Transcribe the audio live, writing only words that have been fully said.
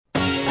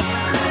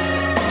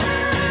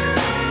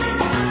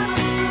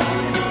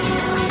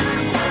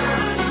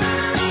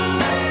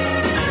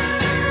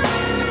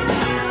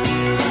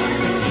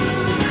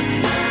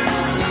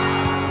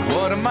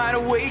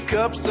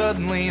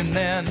suddenly, and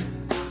then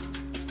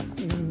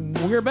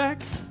we're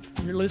back.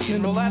 You're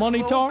listening to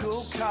Money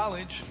Talks.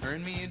 College,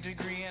 earn me a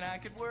degree and I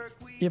could work.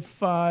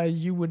 If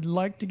you would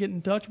like to get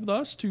in touch with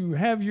us to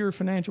have your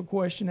financial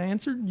question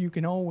answered, you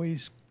can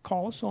always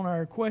call us on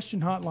our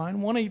question hotline,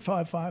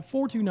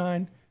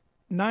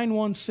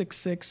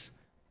 1-855-429-9166,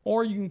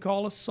 or you can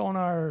call us on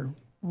our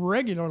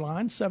regular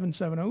line,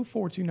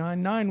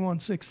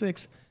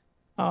 770-429-9166,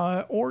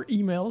 or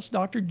email us,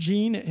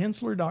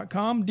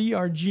 drgene@hensler.com,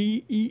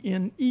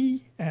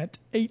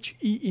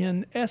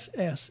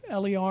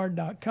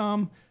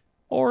 drgene@henssler.com,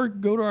 or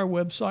go to our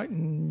website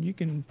and you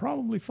can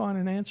probably find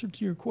an answer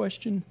to your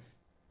question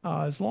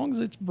as long as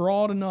it's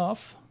broad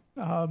enough.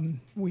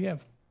 We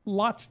have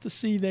lots to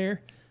see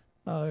there,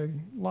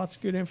 lots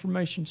of good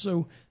information.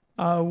 So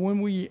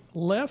when we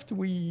left,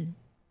 we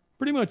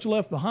pretty much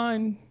left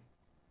behind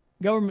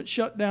government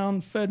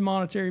shutdown, Fed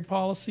monetary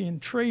policy,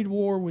 and trade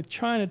war with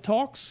China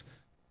talks.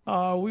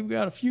 We've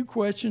got a few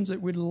questions that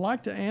we'd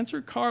like to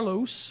answer.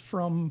 Carlos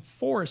from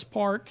Forest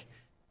Park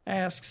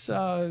asks,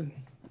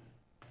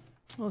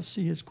 let's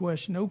see his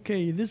question.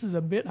 Okay, this is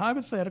a bit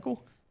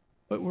hypothetical,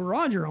 but with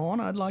Roger on,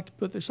 I'd like to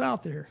put this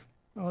out there.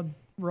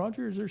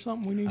 Roger, is there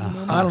something we need to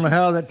know? I don't know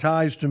how that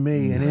ties to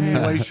me in any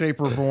way, shape,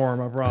 or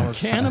form, I promise.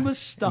 Cannabis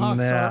stocks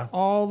are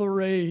all the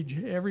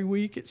rage. Every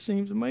week it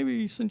seems,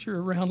 maybe since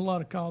you're around a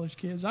lot of college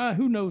kids,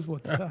 who knows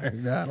what to tell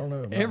you. I don't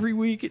know. Every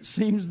week it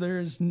seems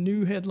there's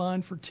new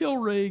headline for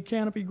Tilray,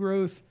 Canopy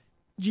Growth,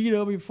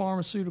 GW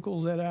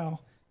Pharmaceuticals et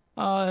al.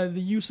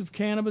 The use of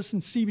cannabis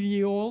and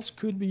CBD oils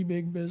could be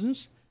big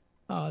business.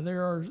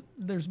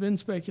 There's been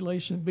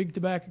speculation that big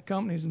tobacco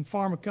companies and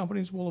pharma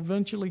companies will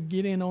eventually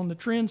get in on the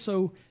trend.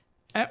 So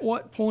at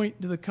what point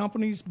do the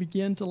companies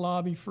begin to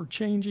lobby for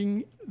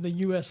changing the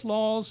U.S.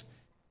 laws?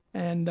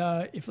 And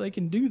if they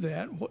can do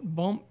that, what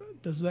bump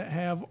does that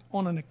have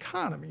on an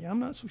economy? I'm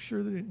not so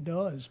sure that it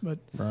does. But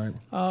right.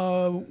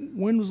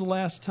 When was the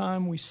last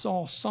time we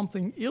saw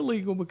something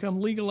illegal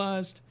become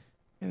legalized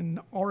and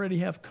already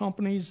have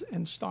companies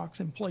and stocks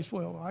in place?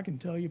 Well, I can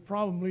tell you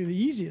probably the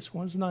easiest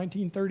one is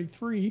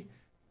 1933,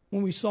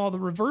 when we saw the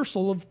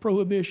reversal of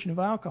prohibition of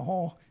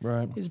alcohol.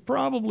 Right. Is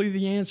probably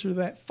the answer to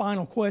that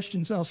final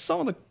question. Now, some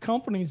of the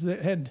companies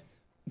that had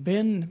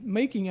been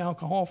making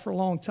alcohol for a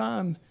long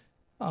time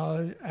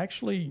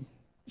actually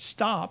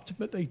stopped,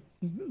 but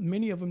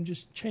many of them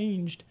just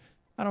changed.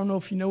 I don't know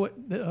if you know it,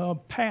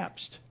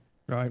 Pabst,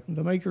 right,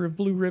 the maker of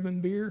Blue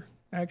Ribbon beer,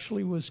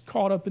 actually was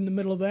caught up in the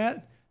middle of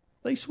that.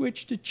 They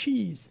switched to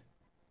cheese.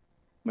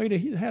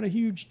 Had a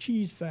huge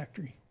cheese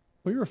factory.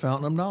 Well, you're a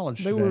fountain of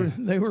knowledge.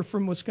 They were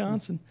from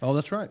Wisconsin. Oh,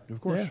 that's right,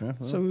 of course. Yeah.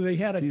 Well, so they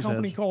had a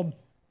company heads. called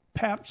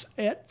Pabst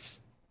Etz,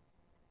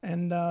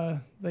 and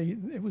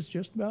it was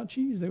just about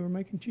cheese. They were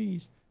making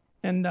cheese,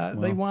 and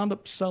they wound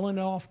up selling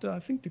it off to,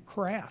 I think, to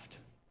Kraft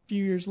a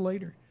few years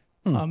later.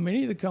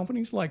 Many of the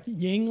companies, like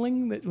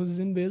Yingling, that was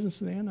in business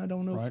then, I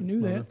don't know if you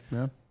knew that,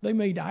 they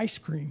made ice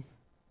cream,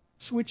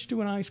 switched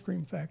to an ice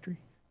cream factory.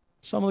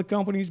 Some of the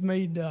companies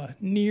made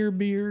near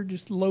beer,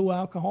 just low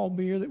alcohol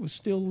beer that was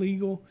still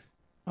legal.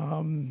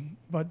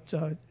 But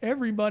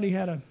everybody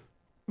had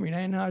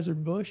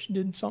Anheuser-Busch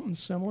did something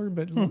similar,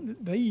 but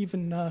they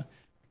even,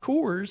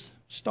 Coors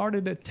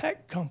started a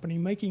tech company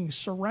making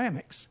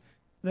ceramics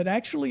that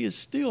actually is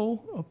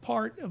still a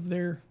part of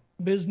their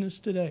business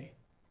today.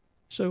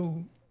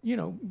 So,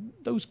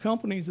 those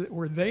companies that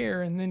were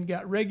there and then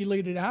got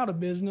regulated out of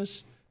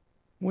business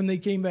when they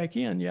came back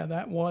in,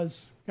 that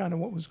was kind of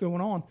what was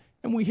going on.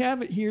 And we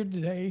have it here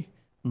today.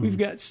 We've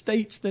got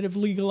states that have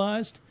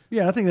legalized.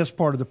 Yeah, I think that's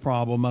part of the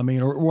problem. I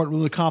mean, or what are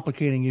the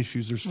complicating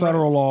issues? There's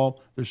federal law,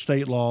 there's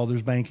state law,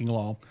 there's banking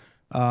law.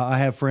 I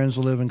have friends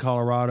who live in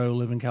Colorado,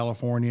 live in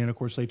California, and of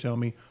course they tell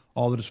me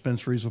all the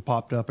dispensaries have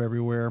popped up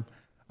everywhere.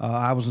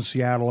 I was in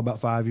Seattle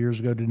about 5 years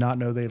ago, did not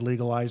know they had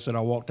legalized it.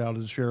 I walked out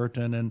of the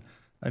Sheraton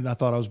and I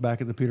thought I was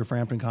back at the Peter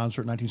Frampton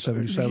concert in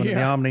 1977 at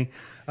the Omni.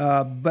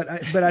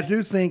 But I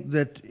do think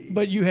that.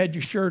 But you had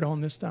your shirt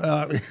on this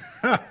time.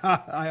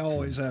 I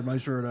always had my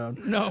shirt on.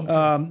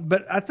 No.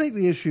 But I think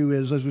the issue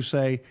is, as we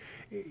say,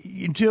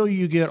 until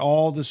you get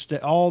all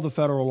the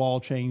federal law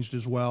changed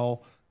as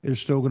well, there's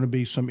still going to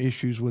be some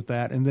issues with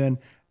that. And then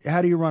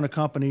how do you run a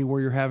company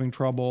where you're having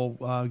trouble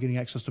getting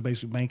access to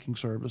basic banking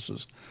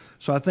services?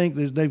 So I think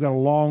they've got a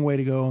long way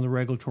to go in the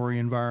regulatory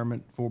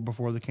environment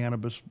before the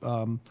cannabis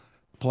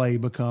play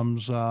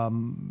becomes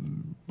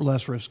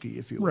less risky,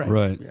 if you will.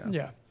 Right.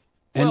 Yeah.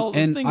 And, well,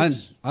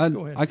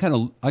 I kind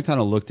of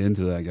looked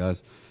into that,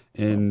 guys.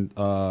 And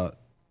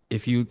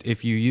if you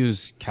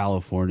use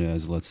California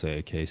as, let's say,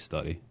 a case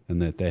study,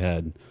 and that they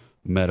had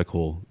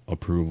medical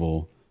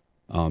approval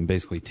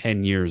basically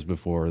 10 years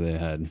before they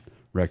had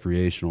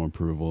recreational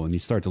approval, and you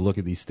start to look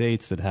at these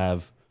states that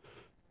have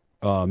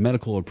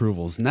medical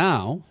approvals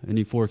now, and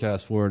you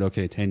forecast forward,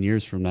 10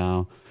 years from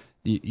now,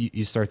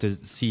 you start to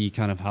see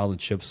kind of how the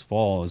chips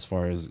fall as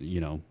far as,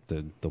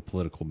 the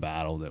political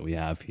battle that we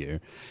have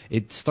here.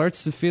 It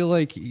starts to feel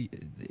like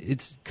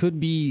it could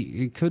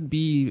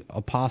be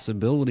a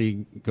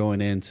possibility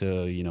going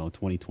into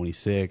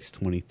 2026,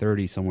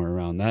 2030, somewhere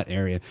around that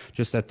area,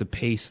 just at the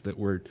pace that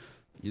we're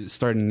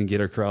starting to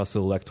get across the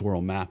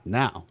electoral map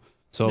now.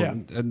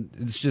 So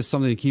it's just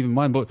something to keep in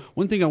mind. But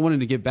one thing I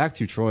wanted to get back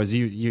to, Troy, is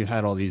you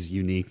had all these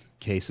unique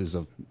cases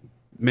of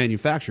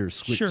manufacturers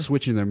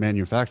switching their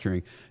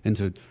manufacturing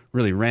into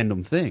really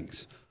random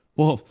things.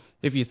 Well,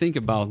 if you think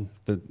about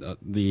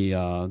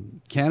the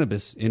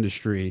cannabis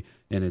industry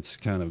and its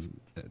kind of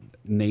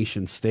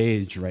nation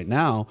stage right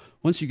now,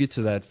 once you get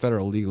to that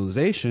federal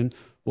legalization,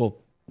 well,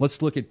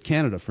 let's look at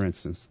Canada, for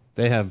instance.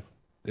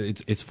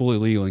 It's fully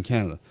legal in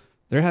Canada.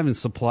 They're having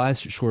supply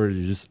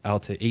shortages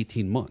out to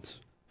 18 months.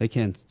 They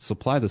can't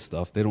supply the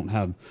stuff. They don't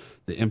have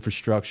the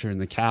infrastructure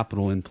and the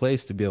capital in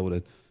place to be able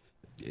to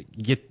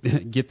get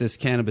this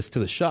cannabis to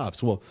the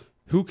shops. Well,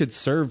 who could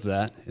serve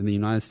that in the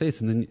United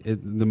States? And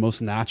then the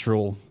most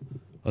natural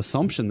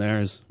assumption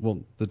there is, well,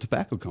 the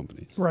tobacco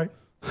companies. Right.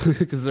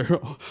 Because they're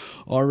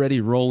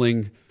already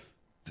rolling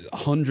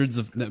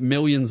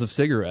millions of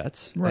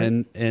cigarettes.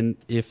 Right. And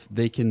if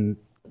they can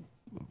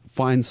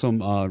find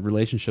some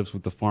relationships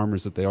with the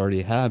farmers that they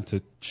already have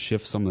to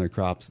shift some of their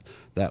crops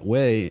that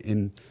way,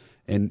 and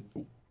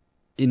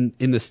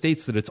in the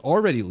states that it's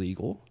already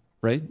legal,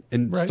 right?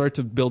 And start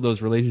to build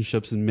those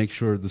relationships and make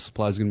sure the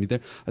supply is going to be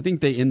there, I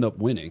think they end up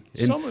winning.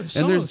 Some of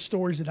the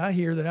stories that I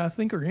hear that I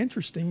think are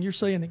interesting, you're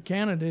saying that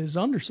Canada is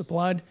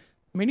undersupplied.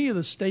 Many of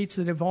the states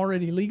that have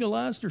already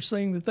legalized are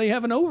saying that they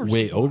have an oversupply.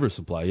 Way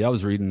oversupply. Yeah, I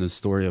was reading this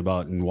story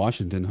about in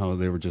Washington how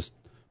they were just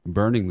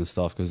burning the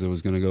stuff because it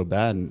was going to go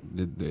bad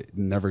and it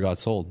never got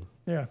sold.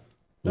 Yeah.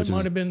 That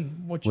might have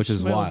been what you which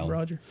is smelled, wild.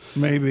 Roger.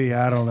 Maybe,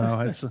 I don't know.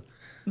 It's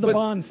the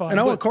bonfire. And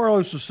I want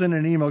Carlos to send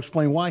an email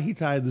explain why he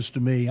tied this to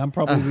me. I'm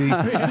probably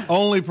the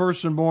only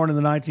person born in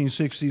the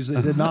 1960s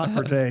that did not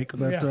partake.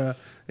 But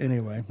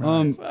anyway,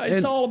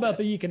 it's all about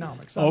the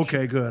economics.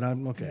 Okay, good.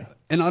 I'm okay.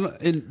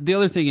 And the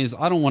other thing is,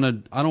 I don't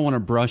want to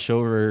brush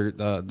over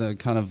the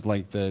kind of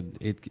like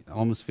it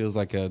almost feels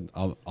like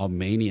a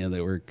mania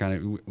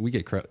that we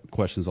get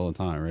questions all the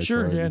time, right?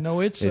 Sure.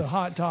 It's a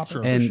hot topic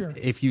and for sure.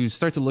 If you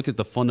start to look at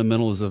the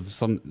fundamentals of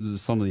some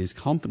of these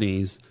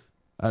companies.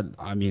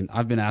 I mean,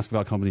 I've been asked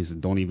about companies that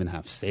don't even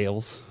have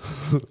sales.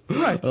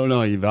 Right. I don't know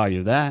how you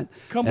value that.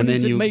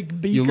 Companies that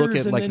make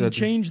beakers and then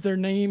change their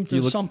name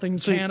to something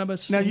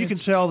cannabis. Now you can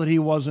tell that he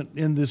wasn't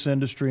in this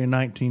industry in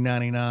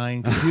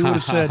 1999. You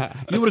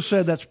would have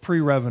said that's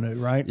pre-revenue,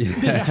 right?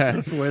 Yeah.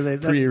 That's the way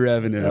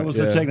pre-revenue. That was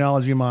the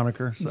technology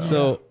moniker.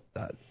 So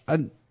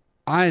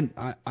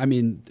I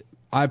mean,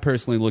 I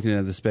personally, looking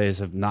at the space,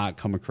 have not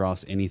come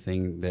across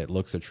anything that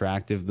looks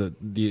attractive.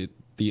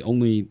 The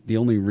only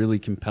really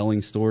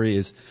compelling story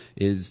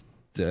is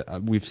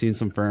we've seen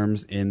some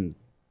firms in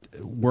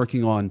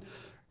working on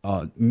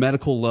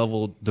medical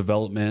level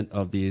development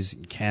of these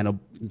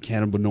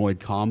cannabinoid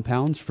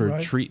compounds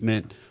for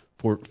treatment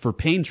for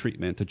pain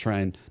treatment to try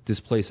and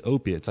displace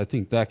opiates. I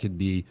think that could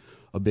be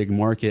a big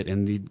market,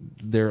 and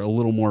they're a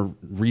little more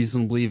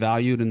reasonably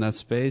valued in that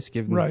space.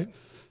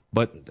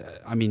 But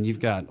I mean, you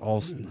got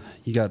all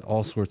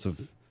sorts of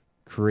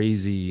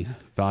crazy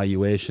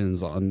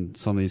valuations on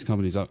some of these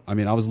companies. I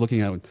mean, I was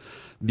looking at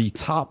the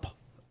top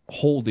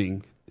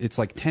holding. It's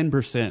like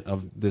 10%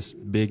 of this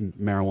big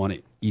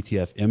marijuana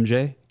ETF,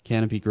 MJ,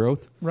 Canopy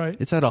Growth. Right.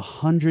 It's at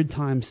 100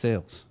 times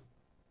sales.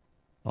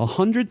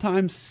 100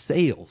 times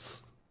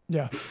sales.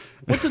 Yeah.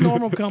 What's a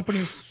normal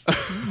company's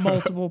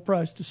multiple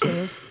price to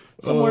sales?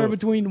 Somewhere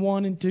between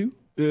 1 and 2.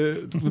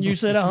 You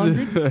said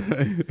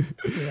 100.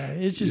 Yeah,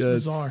 it's just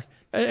bizarre.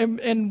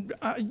 And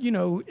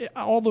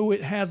although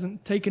it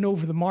hasn't taken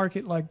over the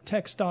market like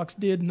tech stocks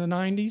did in the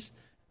 90s,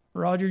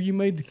 Roger, you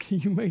made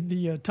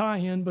the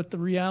tie-in, but the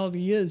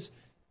reality is,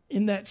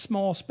 in that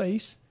small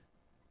space,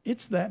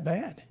 it's that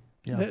bad.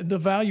 Yeah. The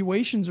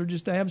valuations are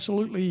just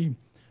absolutely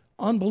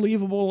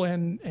unbelievable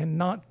and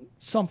not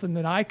something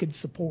that I could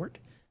support.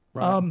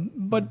 Right.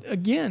 But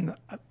again,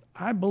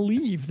 I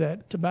believe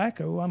that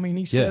tobacco. I mean,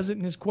 he says it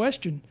in his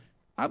question.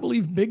 I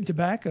believe big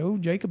tobacco.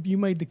 Jacob, you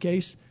made the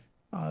case.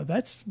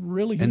 That's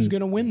really who's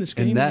going to win this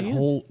game.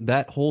 And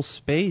that whole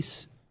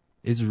space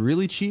is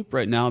really cheap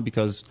right now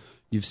because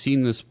you've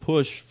seen this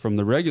push from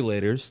the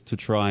regulators to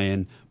try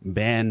and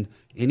ban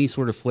any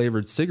sort of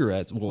flavored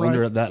cigarettes. Well,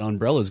 under that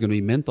umbrella is going to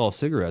be menthol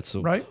cigarettes.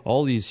 So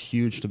all these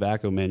huge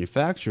tobacco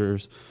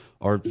manufacturers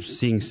are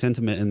seeing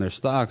sentiment in their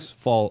stocks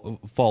fall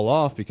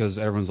off because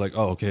everyone's like,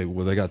 oh, okay,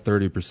 well, they got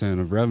 30%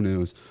 of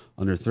revenues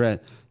under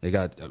threat. They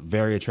got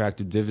very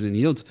attractive dividend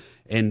yields.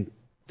 And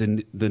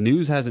the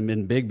news hasn't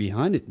been big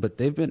behind it, but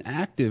they've been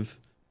active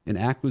in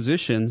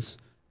acquisitions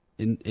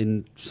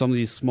in some of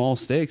these small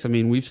stakes. I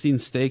mean, we've seen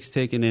stakes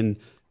taken in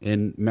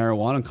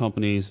marijuana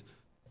companies,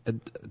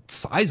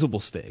 sizable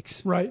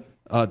stakes,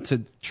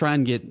 to try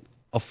and get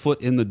a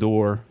foot in the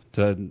door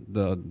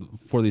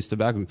for these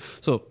tobacco.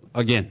 So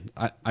again,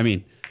 I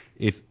mean,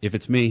 if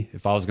it's me,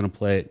 if I was going to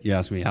play it, you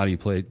ask me, how do you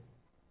play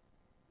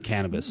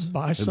cannabis.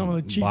 Buy some of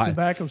the cheap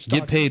tobacco stocks.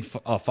 Get paid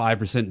a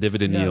 5%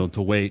 dividend yield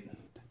to wait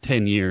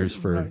 10 years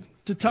for. Right.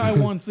 To tie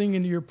one thing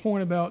into your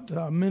point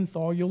about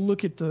menthol, you'll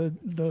look at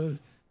the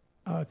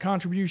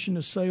contribution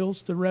to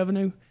sales, to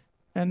revenue,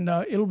 and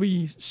it'll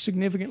be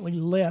significantly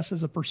less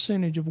as a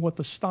percentage of what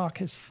the stock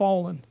has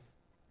fallen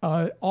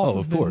off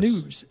of the course.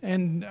 News.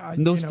 And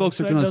those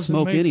folks are going to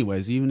smoke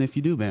anyways, even if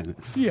you do ban it.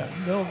 Yeah,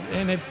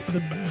 and if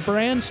the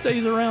brand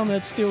stays around,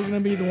 that's still going to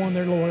be the one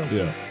they're loyal to.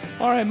 Yeah.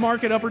 All right,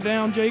 mark it up or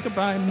down, Jacob.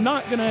 I'm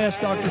not going to ask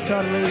Dr.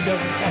 Todd. It really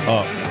doesn't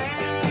talk.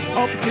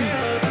 Up.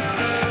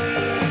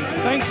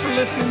 Thanks for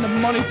listening to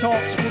Money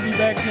Talks. We'll be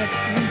back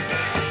next week.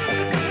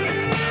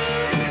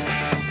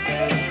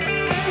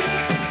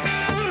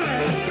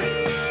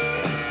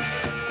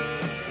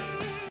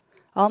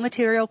 All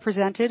material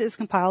presented is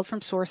compiled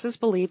from sources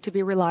believed to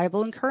be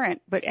reliable and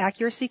current, but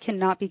accuracy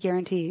cannot be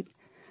guaranteed.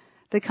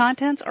 The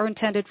contents are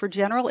intended for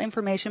general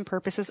information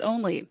purposes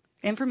only.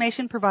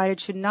 Information provided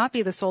should not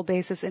be the sole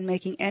basis in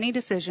making any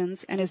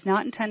decisions and is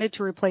not intended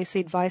to replace the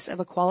advice of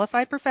a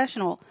qualified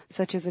professional,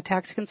 such as a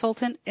tax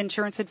consultant,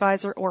 insurance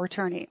advisor, or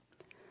attorney.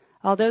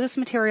 Although this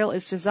material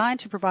is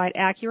designed to provide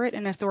accurate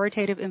and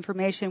authoritative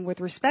information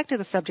with respect to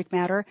the subject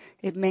matter,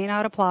 it may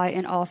not apply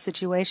in all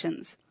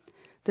situations.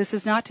 This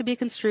is not to be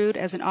construed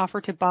as an offer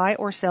to buy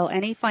or sell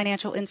any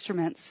financial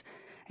instruments.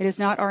 It is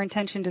not our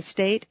intention to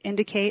state,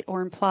 indicate,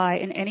 or imply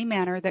in any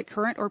manner that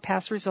current or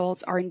past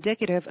results are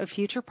indicative of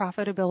future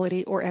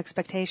profitability or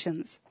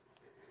expectations.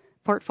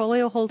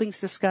 Portfolio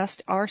holdings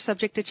discussed are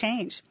subject to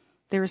change.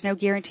 There is no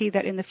guarantee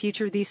that in the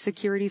future these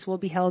securities will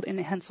be held in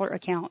Hensler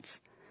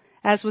accounts.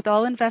 As with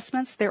all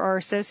investments, there are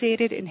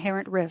associated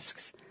inherent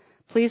risks.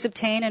 Please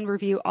obtain and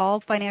review all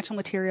financial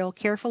material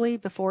carefully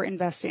before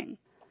investing.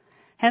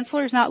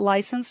 Hensler is not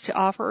licensed to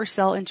offer or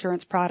sell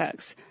insurance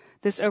products.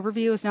 This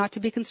overview is not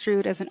to be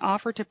construed as an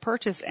offer to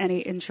purchase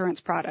any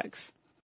insurance products.